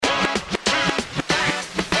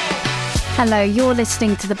Hello, you're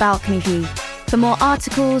listening to The Balcony View. For more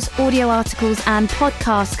articles, audio articles and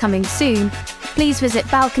podcasts coming soon, please visit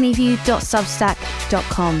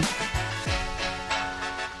balconyview.substack.com.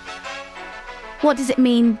 What does it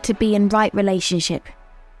mean to be in right relationship?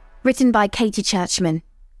 Written by Katie Churchman.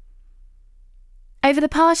 Over the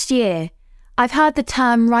past year, I've heard the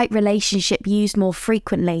term right relationship used more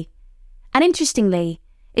frequently. And interestingly,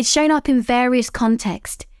 it's shown up in various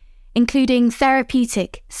contexts, including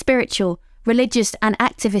therapeutic, spiritual, religious and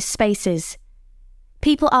activist spaces.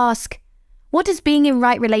 People ask, what does being in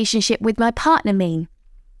right relationship with my partner mean?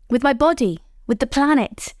 With my body? With the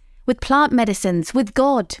planet? With plant medicines? With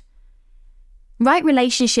God? Right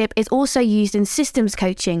relationship is also used in systems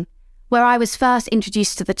coaching, where I was first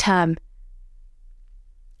introduced to the term.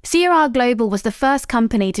 CRR Global was the first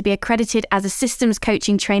company to be accredited as a systems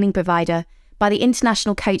coaching training provider by the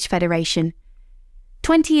International Coach Federation.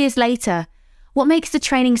 20 years later, what makes the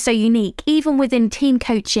training so unique, even within team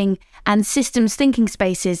coaching and systems thinking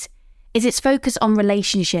spaces, is its focus on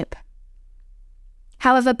relationship.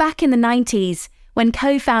 However, back in the 90s, when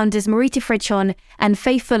co-founders Marita Fridjon and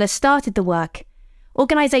Faith Fuller started the work,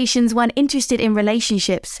 organizations weren't interested in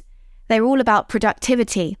relationships. They were all about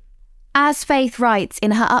productivity. As Faith writes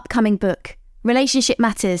in her upcoming book, Relationship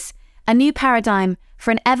Matters, A New Paradigm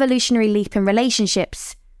for an Evolutionary Leap in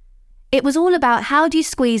Relationships, it was all about how do you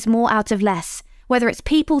squeeze more out of less, whether it's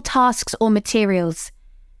people, tasks, or materials.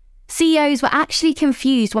 CEOs were actually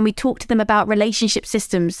confused when we talked to them about relationship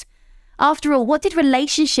systems. After all, what did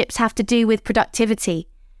relationships have to do with productivity?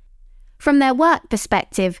 From their work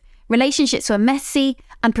perspective, relationships were messy,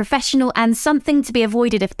 unprofessional, and something to be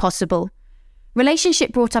avoided if possible.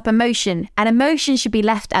 Relationship brought up emotion, and emotion should be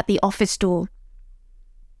left at the office door.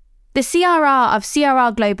 The CRR of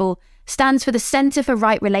CRR Global stands for the Center for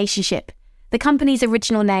Right Relationship, the company's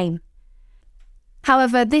original name.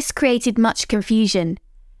 However, this created much confusion.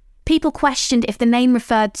 People questioned if the name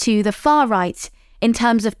referred to the far right in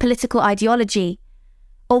terms of political ideology,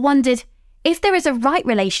 or wondered, if there is a right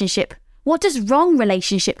relationship, what does wrong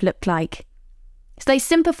relationship look like? So they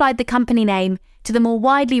simplified the company name to the more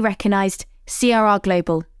widely recognized CRR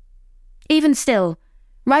Global. Even still,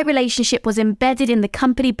 right relationship was embedded in the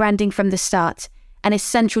company branding from the start and is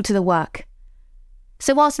central to the work.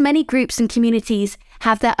 So whilst many groups and communities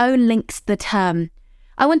have their own links to the term,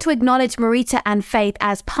 I want to acknowledge Marita and Faith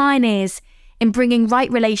as pioneers in bringing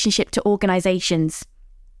right relationship to organizations.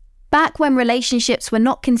 Back when relationships were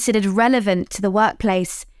not considered relevant to the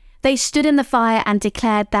workplace, they stood in the fire and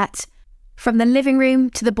declared that, from the living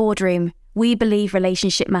room to the boardroom, we believe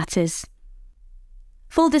relationship matters.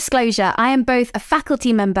 Full disclosure, I am both a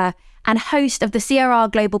faculty member and host of the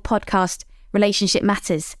CRR Global podcast, Relationship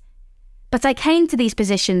Matters. But I came to these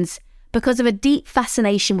positions because of a deep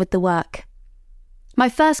fascination with the work. My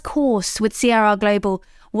first course with CRR Global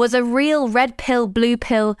was a real red pill, blue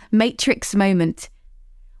pill matrix moment.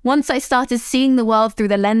 Once I started seeing the world through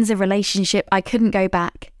the lens of relationship, I couldn't go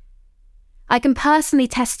back. I can personally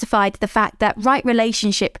testify to the fact that right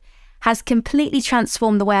relationship has completely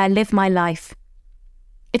transformed the way I live my life.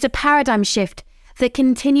 It's a paradigm shift that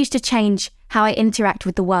continues to change how I interact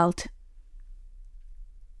with the world.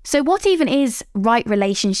 So what even is right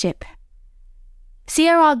relationship?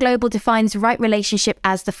 CRR Global defines right relationship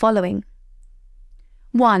as the following.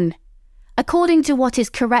 1. According to what is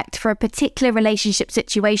correct for a particular relationship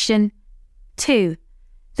situation. 2.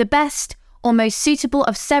 The best or most suitable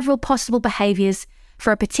of several possible behaviours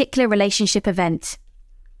for a particular relationship event.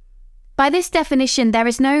 By this definition, there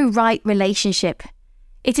is no right relationship.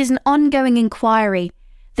 It is an ongoing inquiry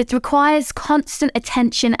that requires constant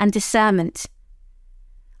attention and discernment.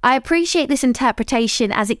 I appreciate this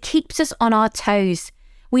interpretation as it keeps us on our toes.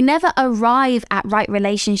 We never arrive at right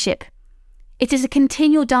relationship. It is a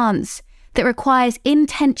continual dance that requires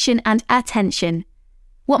intention and attention.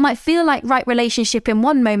 What might feel like right relationship in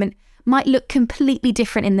one moment might look completely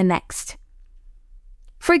different in the next.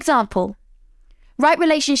 For example, right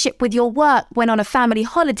relationship with your work when on a family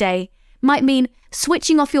holiday might mean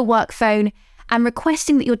switching off your work phone and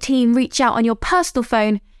requesting that your team reach out on your personal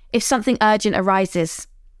phone if something urgent arises.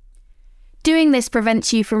 Doing this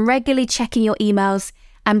prevents you from regularly checking your emails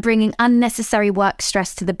and bringing unnecessary work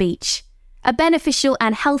stress to the beach. A beneficial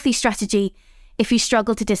and healthy strategy if you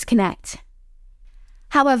struggle to disconnect.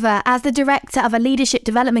 However, as the director of a leadership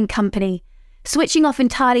development company, switching off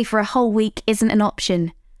entirely for a whole week isn't an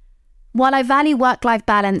option. While I value work-life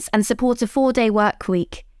balance and support a 4-day work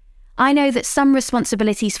week, I know that some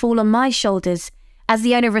responsibilities fall on my shoulders as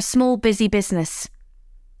the owner of a small, busy business.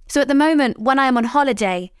 So at the moment, when I am on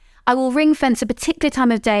holiday, I will ring-fence a particular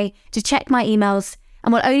time of day to check my emails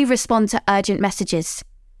and will only respond to urgent messages.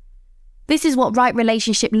 This is what right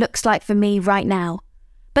relationship looks like for me right now.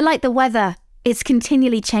 But like the weather, it's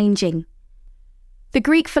continually changing. The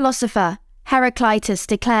Greek philosopher Heraclitus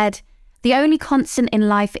declared, "The only constant in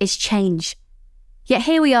life is change." Yet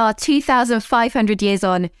here we are 2,500 years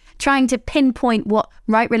on, trying to pinpoint what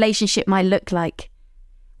right relationship might look like.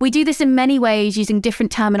 We do this in many ways using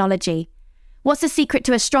different terminology. What's the secret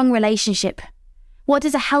to a strong relationship? What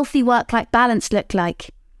does a healthy work-life balance look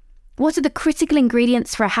like? What are the critical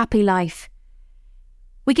ingredients for a happy life?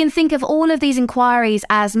 We can think of all of these inquiries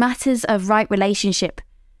as matters of right relationship.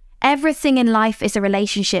 Everything in life is a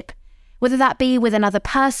relationship, whether that be with another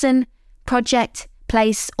person, project,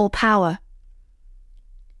 place, or power.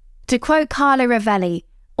 To quote Carlo Rovelli,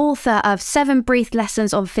 author of 7 Brief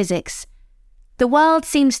Lessons on Physics, "The world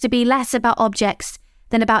seems to be less about objects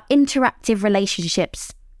than about interactive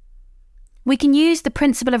relationships." We can use the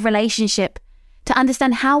principle of relationship to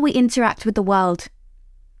understand how we interact with the world.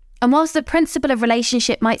 And whilst the principle of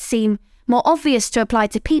relationship might seem more obvious to apply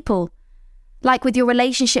to people, like with your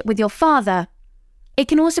relationship with your father, it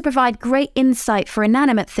can also provide great insight for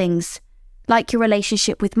inanimate things, like your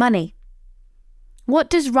relationship with money. What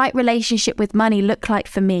does right relationship with money look like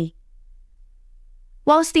for me?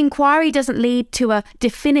 Whilst the inquiry doesn't lead to a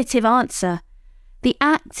definitive answer, the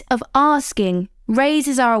act of asking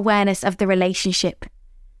raises our awareness of the relationship.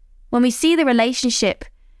 When we see the relationship,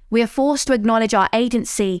 we are forced to acknowledge our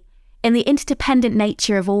agency in the interdependent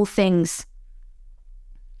nature of all things.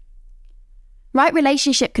 Right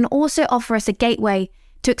relationship can also offer us a gateway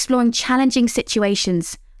to exploring challenging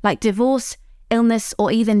situations like divorce, illness, or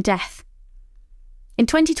even death. In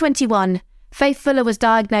 2021, Faith Fuller was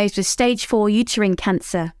diagnosed with stage 4 uterine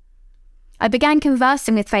cancer. I began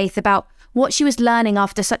conversing with Faith about what she was learning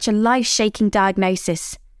after such a life-shaking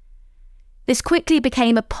diagnosis. This quickly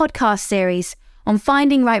became a podcast series on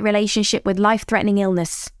finding right relationship with life-threatening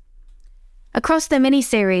illness. Across the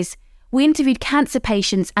mini-series, we interviewed cancer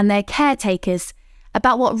patients and their caretakers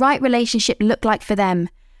about what right relationship looked like for them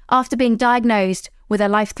after being diagnosed with a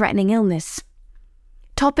life-threatening illness.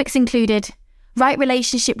 Topics included right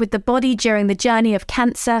relationship with the body during the journey of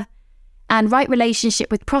cancer, and right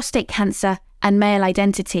relationship with prostate cancer and male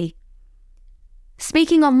identity.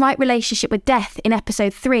 Speaking on right relationship with death in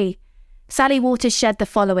episode 3, Sally Waters shared the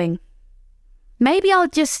following: "Maybe I'll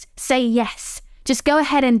just say yes, just go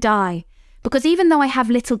ahead and die, because even though I have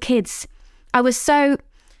little kids, I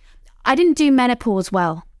didn't do menopause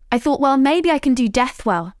well. I thought, well, maybe I can do death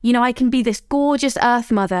well. I can be this gorgeous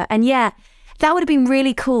earth mother, and yeah, that would have been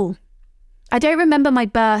really cool. I don't remember my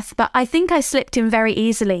birth, but I think I slipped in very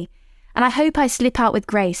easily, and I hope I slip out with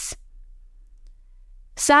grace."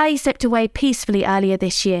 Sally slipped away peacefully earlier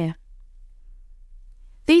this year.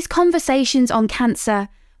 These conversations on cancer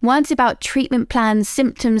weren't about treatment plans,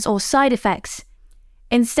 symptoms, or side effects.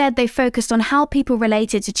 Instead, they focused on how people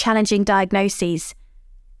related to challenging diagnoses.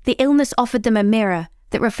 The illness offered them a mirror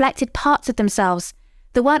that reflected parts of themselves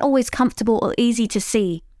that weren't always comfortable or easy to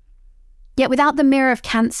see. Yet without the mirror of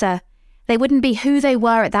cancer, they wouldn't be who they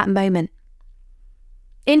were at that moment.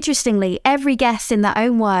 Interestingly, every guest, in their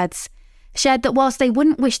own words, shared that whilst they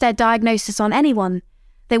wouldn't wish their diagnosis on anyone,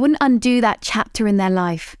 they wouldn't undo that chapter in their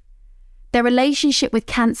life. Their relationship with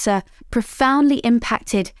cancer profoundly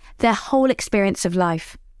impacted their whole experience of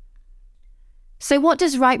life. So what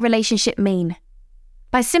does right relationship mean?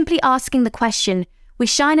 By simply asking the question, we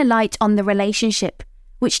shine a light on the relationship,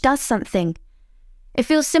 which does something. It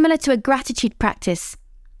feels similar to a gratitude practice.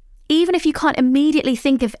 Even if you can't immediately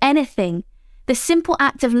think of anything, the simple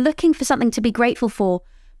act of looking for something to be grateful for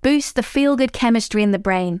boosts the feel-good chemistry in the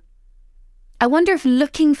brain. I wonder if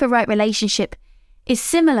looking for right relationship is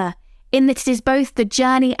similar in that it is both the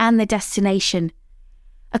journey and the destination.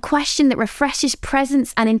 A question that refreshes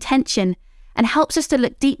presence and intention and helps us to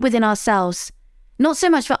look deep within ourselves, not so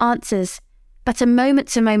much for answers, but a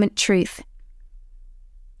moment-to-moment truth.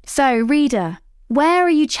 So, reader, where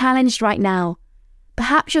are you challenged right now?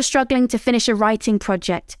 Perhaps you're struggling to finish a writing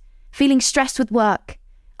project, feeling stressed with work,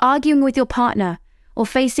 arguing with your partner, or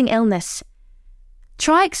facing illness.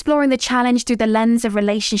 Try exploring the challenge through the lens of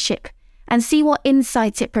relationship and see what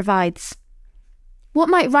insights it provides. What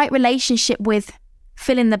might right relationship with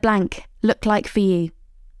fill in the blank look like for you?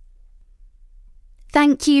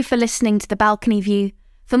 Thank you for listening to The Balcony View.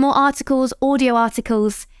 For more articles, audio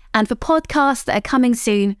articles, and for podcasts that are coming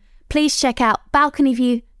soon, please check out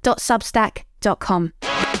balconyview.substack.com.